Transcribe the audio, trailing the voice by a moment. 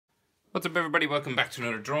What's up everybody, welcome back to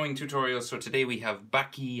another drawing tutorial. So today we have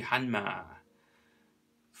Baki Hanma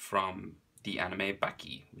from the anime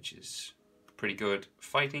Baki, which is a pretty good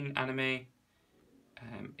fighting anime.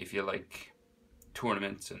 If you like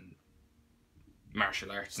tournaments and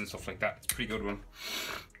martial arts and stuff like that, it's a pretty good one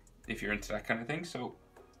if you're into that kind of thing. So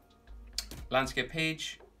landscape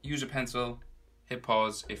page, use a pencil, hit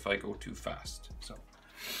pause if I go too fast. So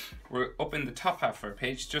we're up in the top half of our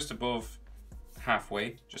page, just above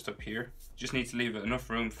halfway, just up here. Just need to leave enough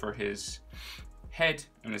room for his head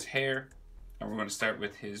and his hair, and we're going to start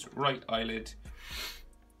with his right eyelid.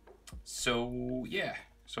 So yeah,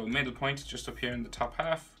 so middle point just up here in the top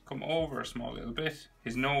half, come over a small little bit.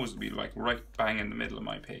 His nose will be like right bang in the middle of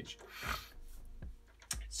my page.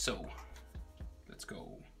 So let's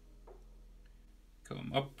go.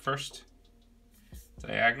 Come up first,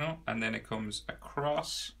 diagonal, and then it comes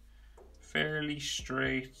across, fairly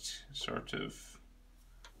straight, sort of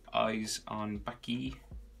eyes on Baki.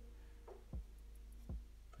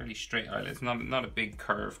 Fairly straight eyelids, not a big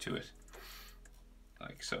curve to it,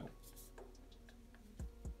 like so.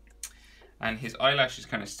 And his eyelashes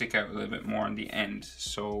kind of stick out a little bit more on the end,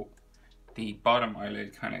 so the bottom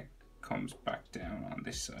eyelid kind of comes back down on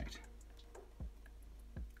this side,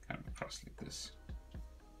 kind of across like this.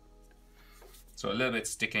 So a little bit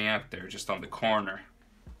sticking out there just on the corner,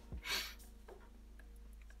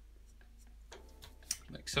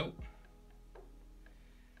 like so.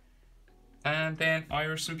 And then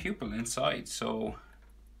iris and pupil inside. So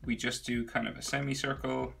we just do kind of a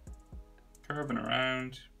semicircle, curving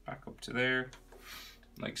around, back up to there,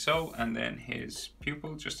 like so. And then his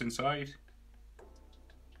pupil just inside,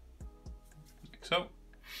 like so.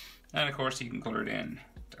 And of course you can color it in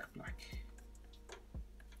dark black.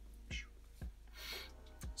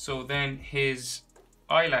 So then his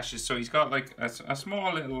eyelashes, so he's got like a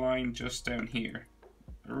small little line just down here,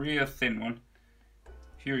 a real thin one.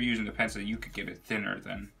 If you're using the pencil, you could get it thinner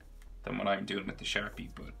than what I'm doing with the Sharpie,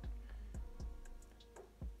 but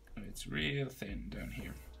it's real thin down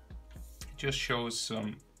here. It just shows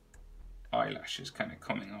some eyelashes kind of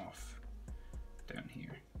coming off down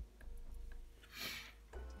here.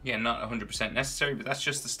 Yeah, not 100% necessary, but that's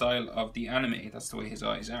just the style of the anime. That's the way his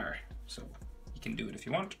eyes are. So you can do it if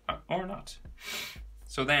you want or not.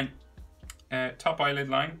 So then top eyelid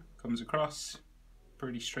line comes across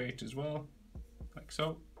pretty straight as well, like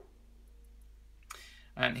so.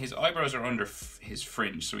 And his eyebrows are under his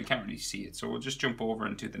fringe, so we can't really see it. So we'll just jump over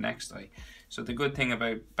into the next eye. So the good thing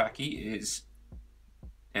about Baki is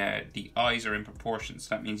the eyes are in proportion.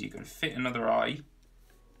 So that means you can fit another eye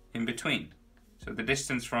in between. So the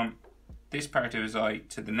distance from this part of his eye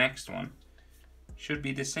to the next one should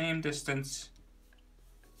be the same distance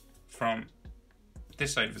from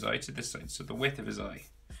this side of his eye to this side. So the width of his eye,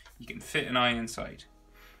 you can fit an eye inside.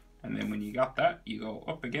 And then when you got that, you go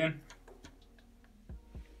up again.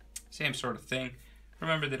 Same sort of thing.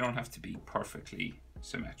 Remember, they don't have to be perfectly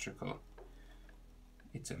symmetrical.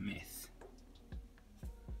 It's a myth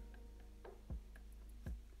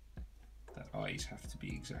that eyes have to be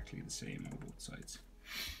exactly the same on both sides.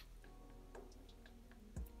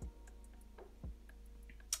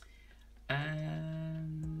 And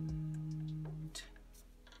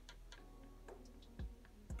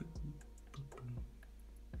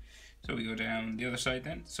so we go down the other side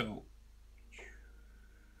then. So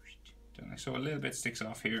a little bit sticks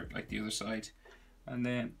off here like the other side, and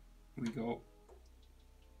then we go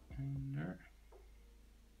under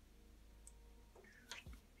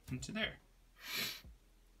into there.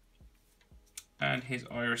 And his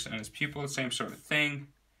iris and his pupil, same sort of thing.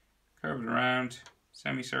 Curve it around,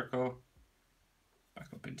 semicircle, back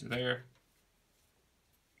up into there,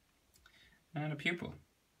 and a pupil,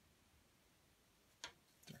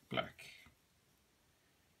 dark black.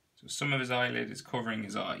 So some of his eyelid is covering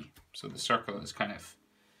his eye, so the circle is kind of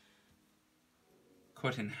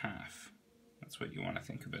cut in half. That's what you want to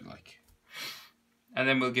think of it like. And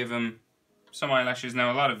then we'll give him some eyelashes.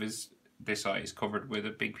 Now a lot of this eye is covered with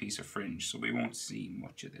a big piece of fringe, so we won't see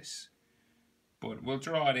much of this. But we'll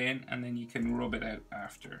draw it in, and then you can rub it out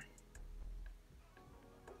after,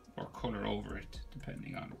 or colour over it,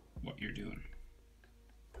 depending on what you're doing.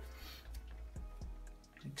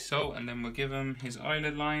 Like so, and then we'll give him his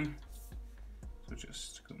eyelid line. So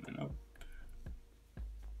just coming up,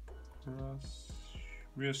 across,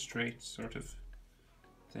 real straight sort of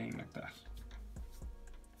thing like that.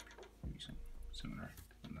 Maybe some similar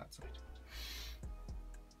on that side.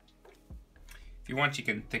 If you want, you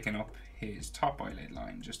can thicken up his top eyelid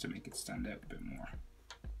line just to make it stand out a bit more.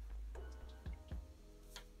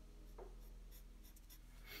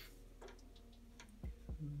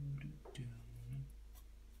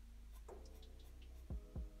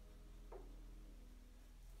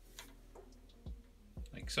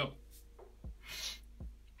 so.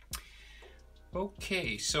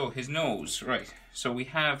 Okay, so his nose, right. So we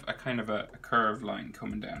have a kind of a curved line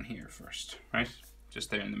coming down here first, right? Just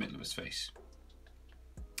there in the middle of his face.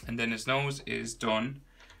 And then his nose is done.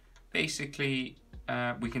 Basically,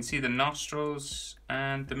 we can see the nostrils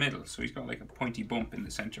and the middle. So he's got like a pointy bump in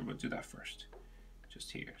the center. We'll do that first, just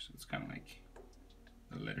here. So it's kind of like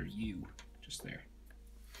the letter U, just there,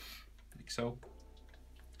 like so.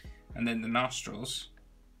 And then the nostrils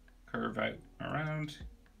curve out around.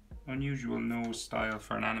 Unusual nose style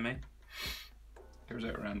for an anime. Goes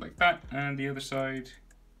out around like that, and the other side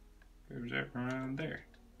goes out around there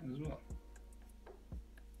as well,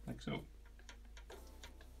 like so.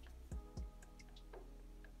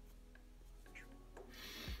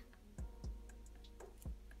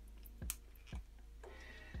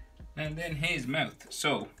 And then his mouth.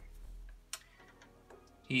 So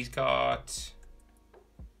he's got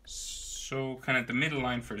kind of the middle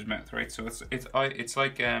line for his mouth, right? So it's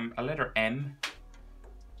like a letter M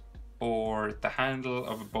or the handle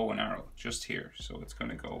of a bow and arrow just here. So it's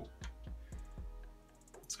going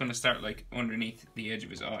to start like underneath the edge of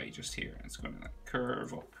his eye just here. And it's going to like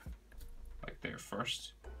curve up like there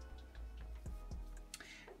first.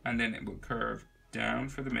 And then it will curve down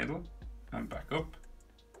for the middle and back up.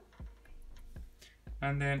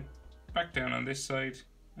 And then back down on this side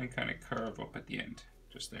and kind of curve up at the end,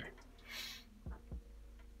 just there.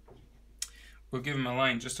 We'll give him a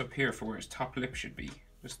line just up here for where his top lip should be.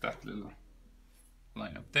 Just that little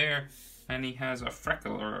line up there. And he has a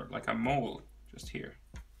freckle or like a mole just here,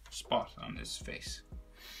 spot on his face.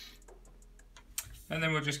 And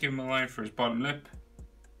then we'll just give him a line for his bottom lip,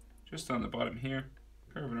 just on the bottom here,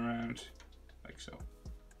 curving around like so.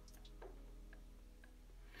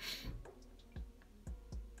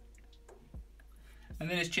 And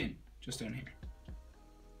then his chin, just down here.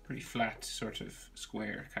 Pretty flat, sort of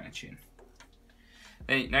square kind of chin.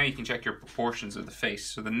 Now you can check your proportions of the face.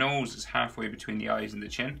 So the nose is halfway between the eyes and the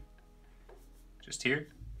chin. Just here.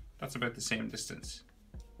 That's about the same distance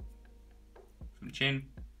from the chin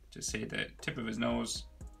to say the tip of his nose,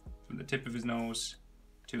 from the tip of his nose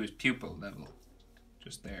to his pupil level.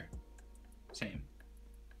 Just there. Same.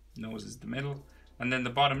 Nose is the middle. And then the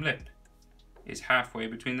bottom lip is halfway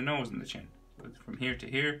between the nose and the chin. So from here to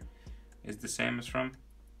here is the same as from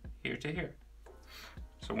here to here.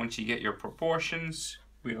 So once you get your proportions,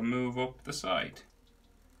 we'll move up the side,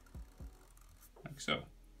 like so.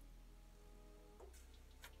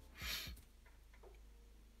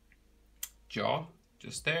 Jaw,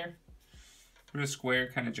 just there. Real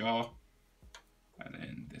square kind of jaw. And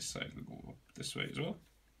then this side will go up this way as well.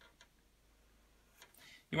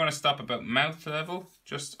 You want to stop about mouth level,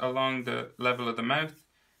 just along the level of the mouth,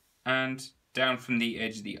 and down from the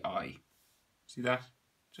edge of the eye. See that?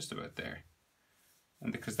 Just about there.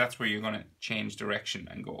 And because that's where you're going to change direction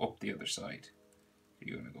and go up the other side.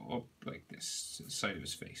 You're going to go up like this to the side of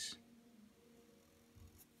his face.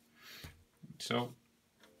 Like so.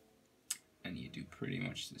 And you do pretty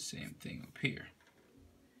much the same thing up here.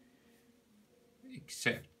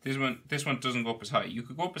 Except this one doesn't go up as high. You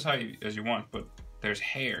could go up as high as you want, but there's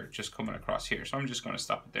hair just coming across here. So I'm just going to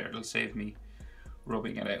stop it there. It'll save me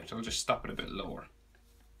rubbing it out. I'll just stop it a bit lower,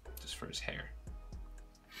 just for his hair.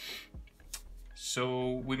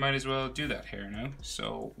 So we might as well do that hair now.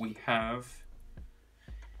 So we have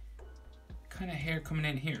kind of hair coming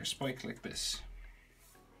in here, spike like this.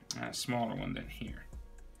 A smaller one than here.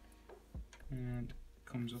 And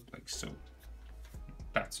comes up like so.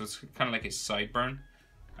 That, so it's kind of like a sideburn.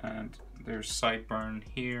 And there's sideburn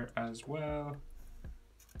here as well.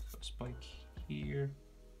 So spike here.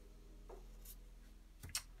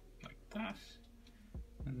 Like that.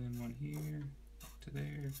 And then one here, up to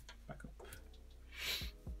there, back up.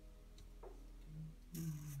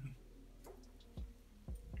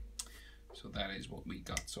 So that is what we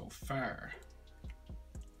got so far.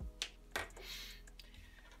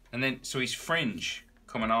 And then, so his fringe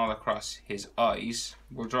coming all across his eyes.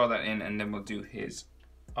 We'll draw that in and then we'll do his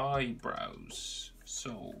eyebrows.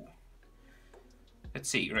 So, let's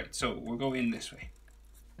see, right, so we'll go in this way.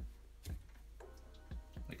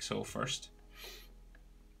 Like so first.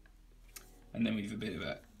 And then we have a bit of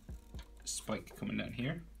a spike coming down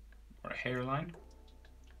here, or a hairline.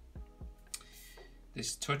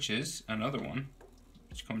 This touches another one,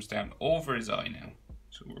 which comes down over his eye now.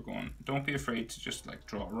 So we're going, don't be afraid to just like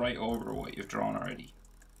draw right over what you've drawn already.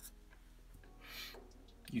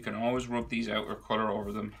 You can always rub these out or color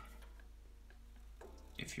over them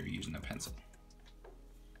if you're using a pencil,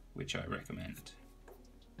 which I recommend.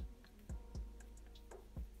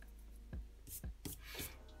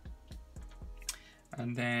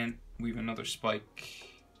 And then we have another spike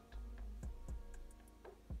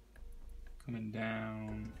coming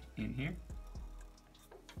down in here,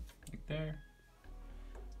 like there,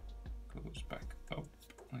 goes back up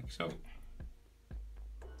like so.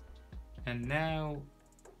 And now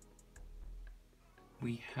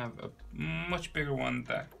we have a much bigger one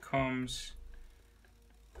that comes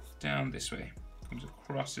down this way, comes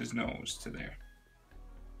across his nose to there.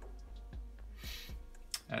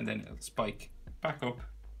 And then it'll spike back up,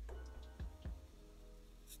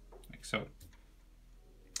 like so.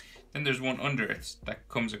 Then there's one under it that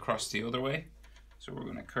comes across the other way. So we're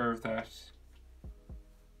gonna curve that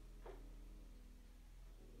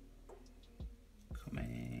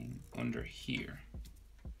coming under here.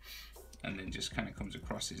 And then just kind of comes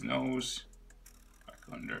across his nose, back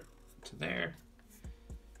under to there,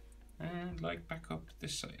 and like back up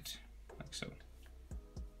this side, like so.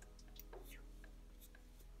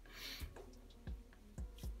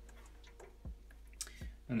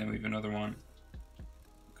 And then we have another one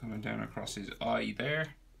coming down across his eye there.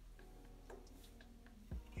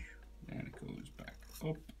 And it goes back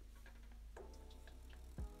up,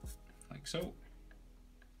 like so.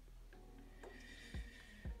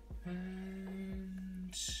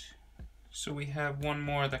 And so we have one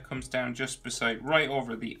more that comes down just beside, right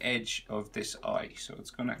over the edge of this eye. So it's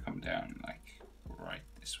gonna come down like right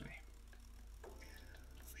this way.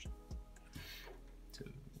 To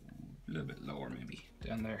a little bit lower maybe,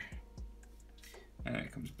 down there. And then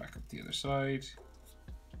it comes back up the other side.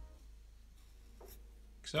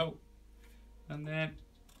 Like so. And then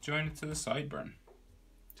join it to the sideburn,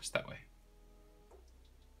 just that way.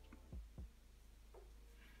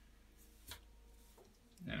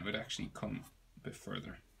 And it would actually come a bit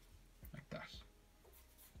further, like that.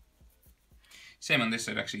 Same on this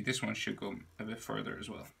side actually, this one should go a bit further as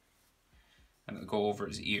well. And it'll go over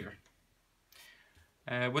his ear.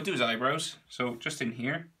 We'll do his eyebrows, so just in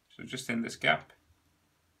here, so just in this gap.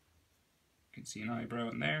 You can see an eyebrow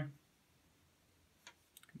in there.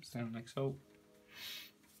 Comes down like so.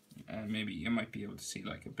 And maybe you might be able to see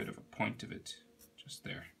like a bit of a point of it just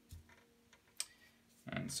there.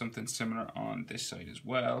 And something similar on this side as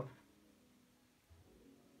well.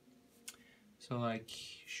 So like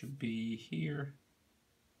should be here,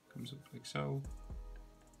 comes up like so.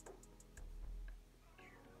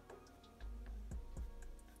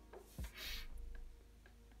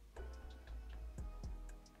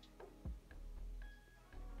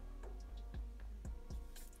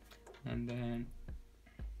 And then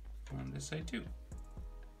on this side too.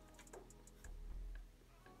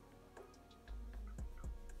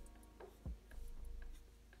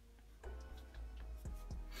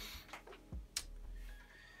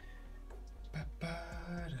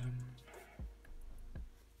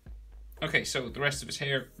 Okay, so the rest of his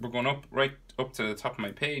hair, we're going up, right up to the top of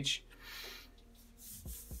my page.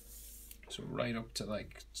 So right up to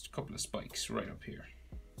like just a couple of spikes right up here.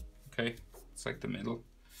 Okay, it's like the middle.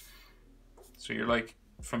 So you're like,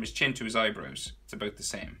 from his chin to his eyebrows, it's about the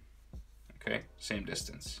same. Okay, same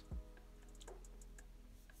distance.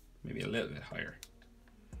 Maybe a little bit higher.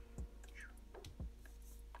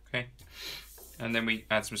 Okay, and then we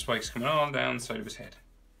add some spikes coming all down the side of his head.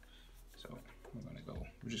 So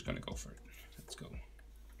we're just gonna go for it. Let's go.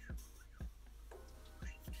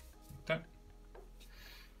 Like that.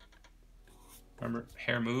 Remember,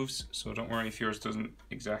 hair moves, so don't worry if yours doesn't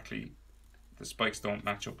exactly, the spikes don't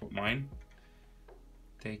match up with mine.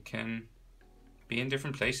 They can be in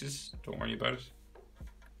different places, don't worry about it.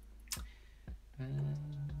 And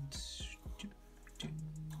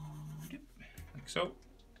like so.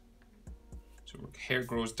 So hair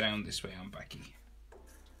grows down this way on Baki.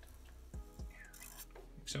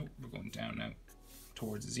 So we're going down now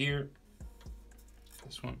towards his ear.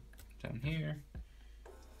 This one down here.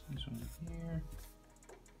 This one here.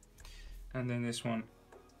 And then this one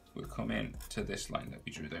will come in to this line that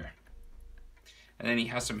we drew there. And then he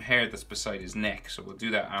has some hair that's beside his neck, so we'll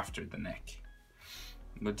do that after the neck.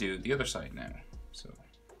 We'll do the other side now. So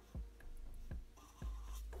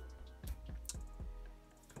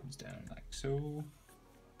comes down like so.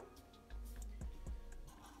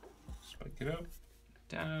 Spike it up.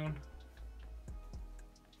 Down,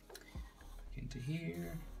 back into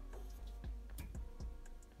here,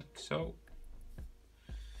 like so.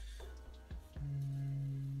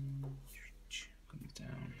 Comes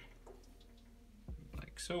down,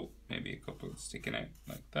 like so. Maybe a couple sticking out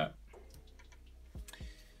like that.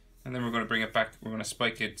 And then we're going to bring it back, we're going to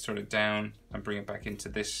spike it sort of down and bring it back into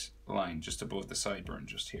this line just above the sideburn,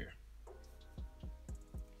 just here.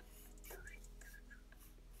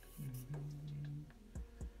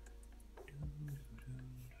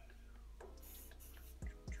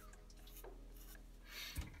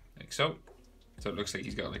 So it looks like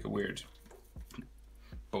he's got like a weird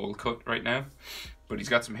bowl cut right now, but he's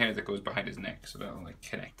got some hair that goes behind his neck, so that'll like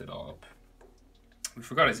connect it all up. We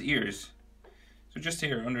forgot his ears, so just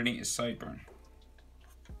here underneath his sideburn,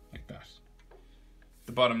 like that.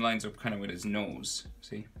 The bottom lines up kind of with his nose,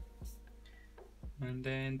 see? And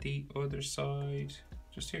then the other side,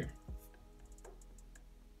 just here.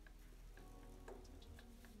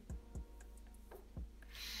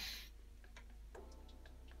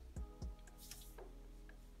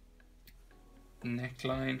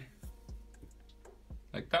 Neckline,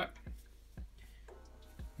 like that.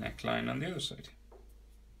 Neckline on the other side.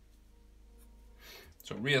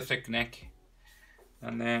 So real thick neck,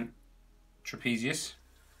 and then trapezius,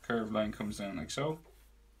 curved line comes down like so.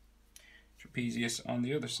 Trapezius on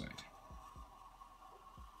the other side,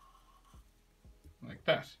 like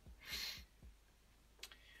that.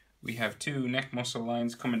 We have two neck muscle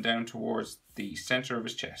lines coming down towards the center of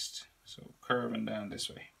his chest, so curving down this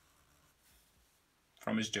way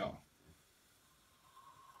from his jaw,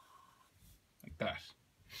 like that.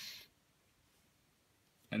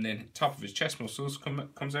 And then top of his chest muscles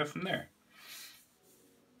comes out from there.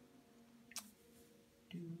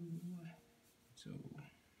 So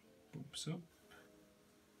bumps up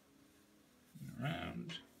and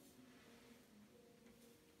around.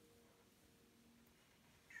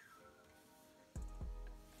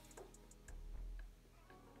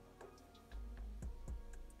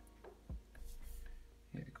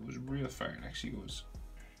 Yeah, it goes real far. It actually goes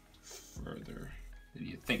further than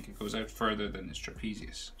you'd think. It goes out further than his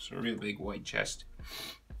trapezius. So a real big wide chest.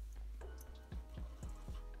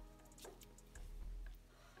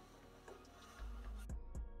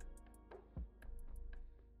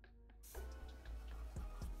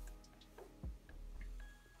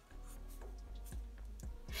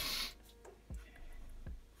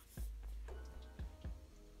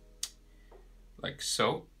 Like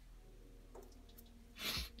so.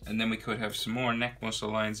 And then we could have some more neck muscle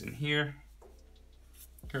lines in here,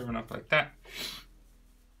 curving up like that.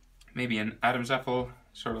 Maybe an Adam's apple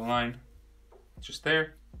sort of line, just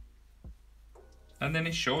there. And then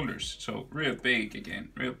his shoulders, so real big again,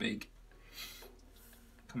 real big.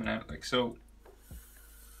 Coming out like so.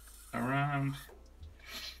 Around,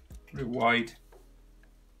 real wide.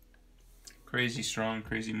 Crazy strong,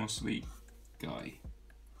 crazy muscly guy.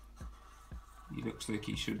 He looks like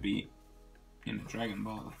he should be in a Dragon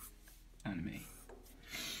Ball anime,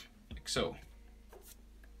 like so.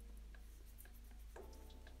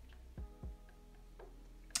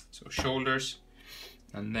 So shoulders,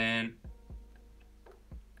 and then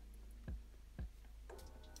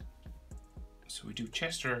so we do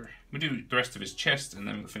chest, or we do the rest of his chest, and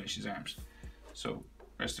then we'll finish his arms. So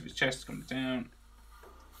rest of his chest comes down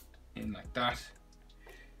in like that.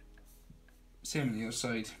 Same on the other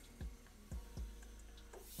side.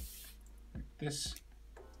 This,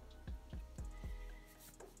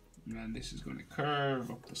 and then this is going to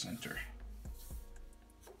curve up the center,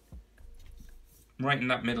 right in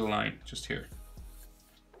that middle line, just here.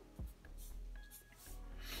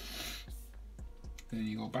 Then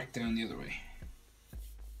you go back down the other way.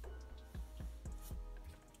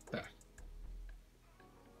 That.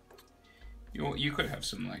 You could have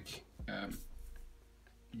some like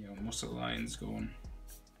muscle lines going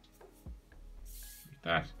like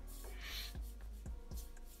that.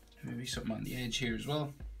 Maybe something on the edge here as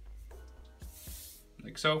well,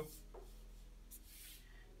 like so.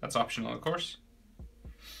 That's optional, of course.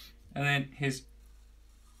 And then his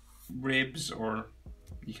ribs, or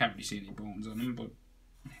you can't really see any bones on him, but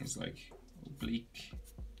his like oblique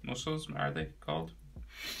muscles, are they called?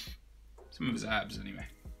 Some of his abs anyway.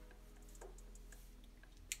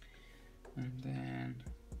 And then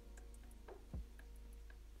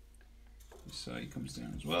this side comes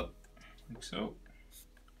down as well, like so.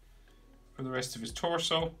 For the rest of his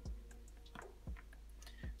torso.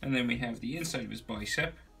 And then we have the inside of his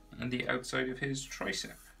bicep and the outside of his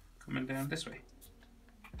tricep coming down this way.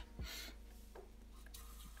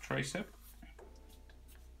 Tricep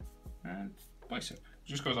and bicep.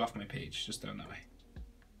 Just goes off my page, just down that way.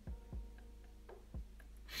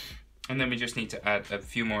 And then we just need to add a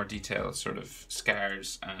few more details, sort of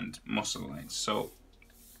scars and muscle lines. So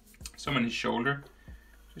some on his shoulder,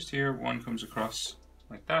 just here, one comes across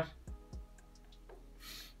like that.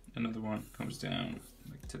 Another one comes down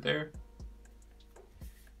like to there,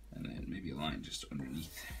 and then maybe a line just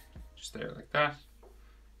underneath, just there like that,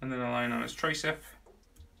 and then a line on his tricep,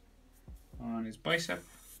 on his bicep,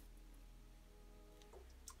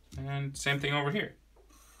 and same thing over here.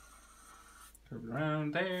 Curve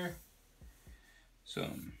around there,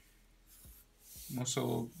 some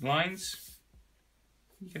muscle lines.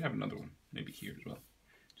 You can have another one maybe here as well,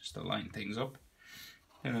 just to line things up.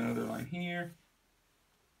 Then another line here.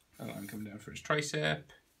 A line coming down for his tricep.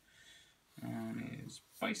 On his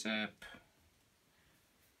bicep.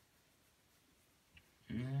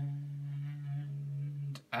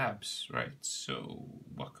 And abs, right, so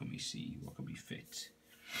what can we see? What can we fit?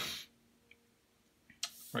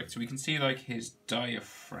 Right, so we can see like his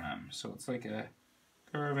diaphragm. So it's like a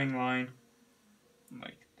curving line,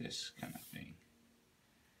 like this kind of thing.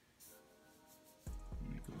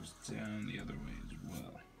 And it goes down the other way as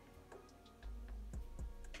well.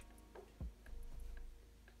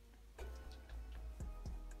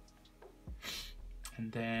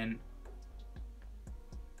 And then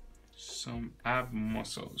some ab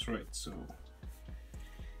muscles, right? So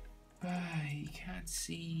you can't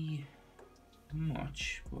see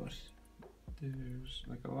much, but there's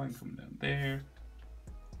like a line coming down there,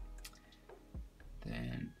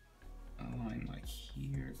 then a line like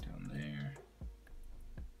here down there,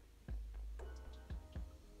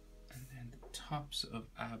 and then the tops of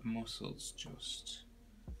ab muscles just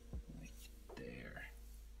like there,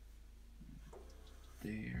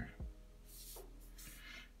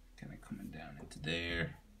 kind of coming down into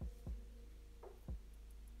there.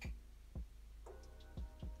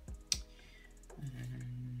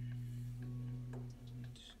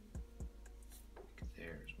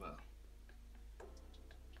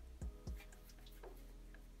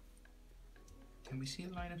 Can we see a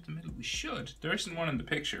line up the middle? We should. There isn't one in the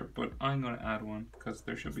picture, but I'm going to add one because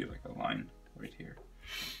there should be like a line right here.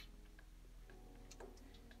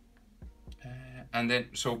 And then,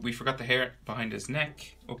 so we forgot the hair behind his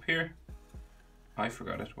neck up here. I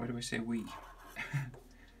forgot it. Why do I say we?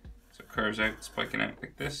 So it curves out, spiking out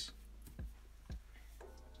like this.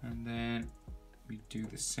 And then we do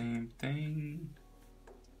the same thing.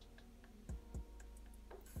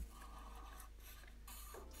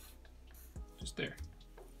 Just there.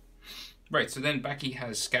 Right, so then Baki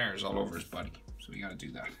has scars all over his body. So we gotta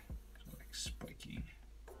do that. So like spiking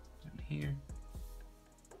down here.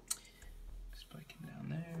 Spiking down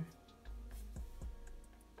there.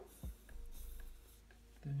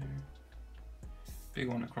 There. Big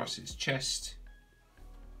one across his chest.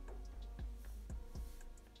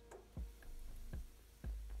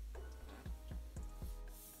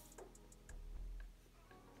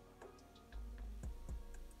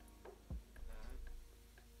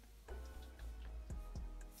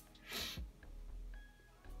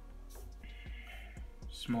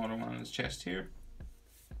 Smaller one on his chest here.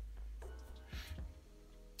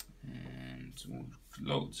 And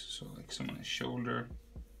loads, so like some on his shoulder.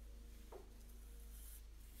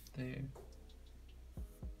 There.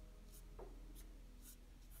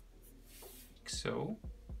 Like so.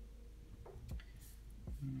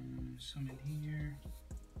 Some in here.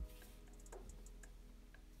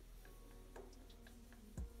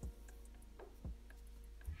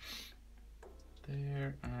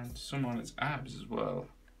 There, and some on its abs as well.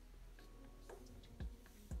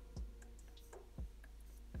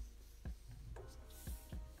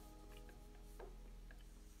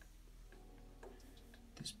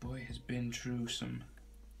 This boy has been through some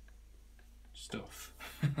stuff.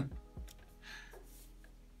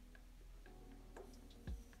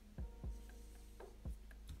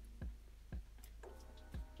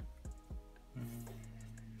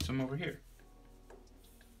 Some over here.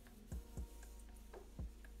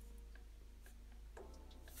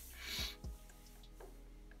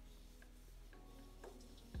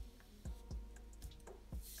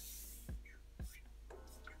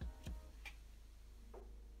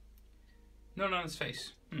 None on his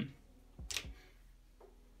face.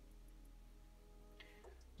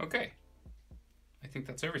 Okay. I think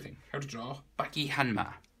that's everything. How to draw Baki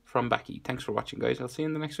Hanma from Baki. Thanks for watching, guys. I'll see you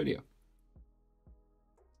in the next video.